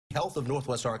Health of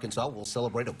Northwest Arkansas will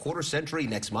celebrate a quarter century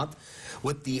next month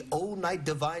with the O Night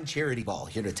Divine Charity Ball.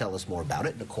 Here to tell us more about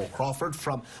it, Nicole Crawford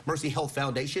from Mercy Health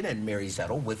Foundation and Mary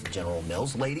Zettel with General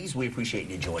Mills. Ladies, we appreciate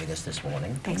you joining us this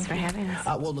morning. Thanks for having us.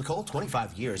 Well, Nicole,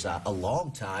 25 years, a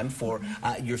long time for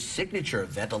your signature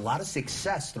event. A lot of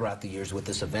success throughout the years with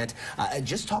this event.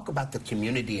 Just talk about the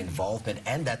community involvement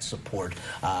and that support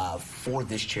for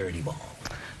this charity ball.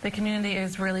 The community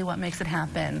is really what makes it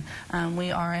happen.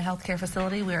 We are a healthcare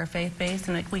facility, we are faith-based,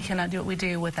 and we cannot do what we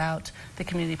do without the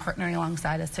community partnering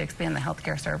alongside us to expand the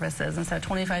healthcare services. And so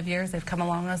 25 years, they've come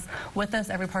along with us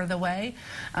every part of the way.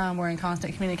 We're in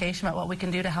constant communication about what we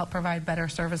can do to help provide better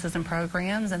services and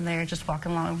programs, and they're just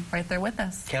walking along right there with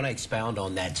us. Can I expound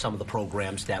on that, some of the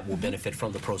programs that will benefit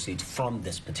from the proceeds from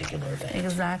this particular event?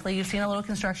 Exactly. You've seen a little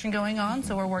construction going on,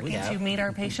 so we're working to meet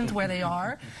our patients where they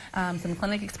are. Some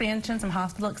clinic expansion, some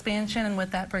hospital expansion, and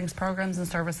with that brings programs and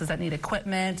services that need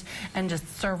equipment and just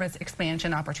service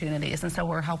expansion opportunities. And so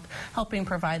we're helping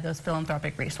provide those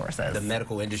philanthropic resources. The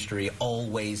medical industry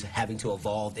always having to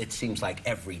evolve, it seems like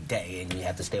every day, and you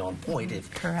have to stay on point if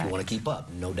you want to keep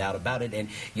up, no doubt about it. And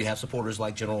you have supporters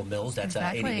like General Mills that's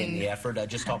aiding in the effort.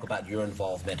 Just talk about your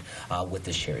involvement with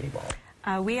this charity ball.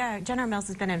 General Mills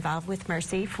has been involved with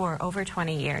Mercy for over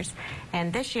 20 years,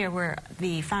 and this year we're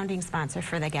the founding sponsor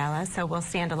for the gala, so we'll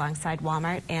stand alongside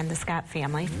Walmart and the Scott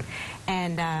family.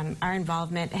 And our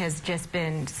involvement has just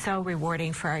been so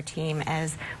rewarding for our team,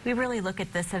 as we really look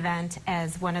at this event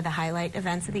as one of the highlight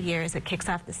events of the year as it kicks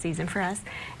off the season for us,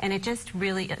 and it just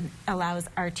really allows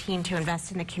our team to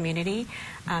invest in the community,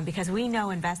 because we know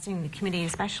investing in the community,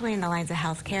 especially in the lines of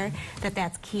healthcare,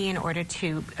 that's key in order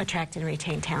to attract and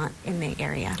retain talent in the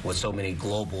area. With so many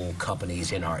global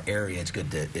companies in our area,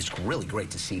 it's really great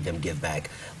to see them give back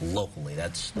locally.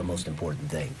 That's the most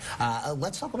important thing.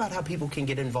 Let's talk about how people can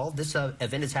get involved. This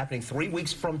event is happening 3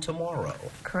 weeks from tomorrow.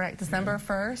 Correct. December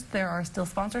 1st. There are still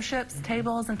sponsorships,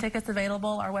 tables, and tickets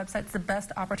available. Our website's the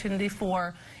best opportunity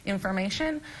for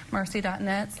information.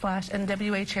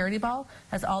 Mercy.net/NWA Charity Ball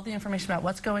has all the information about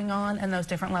what's going on and those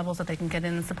different levels that they can get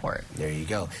in and support. There you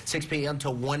go. 6 p.m.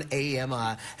 to 1 a.m.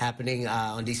 Happening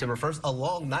on December 1st. A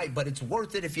long night, but it's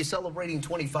worth it if you're celebrating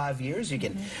 25 years. You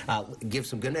can give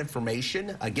some good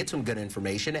information, get some good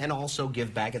information, and also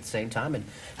give back at the same time and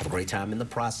have a great time in the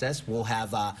process. We'll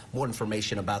have more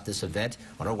information about this event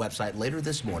on our website later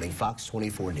this morning,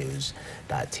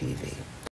 fox24news.tv.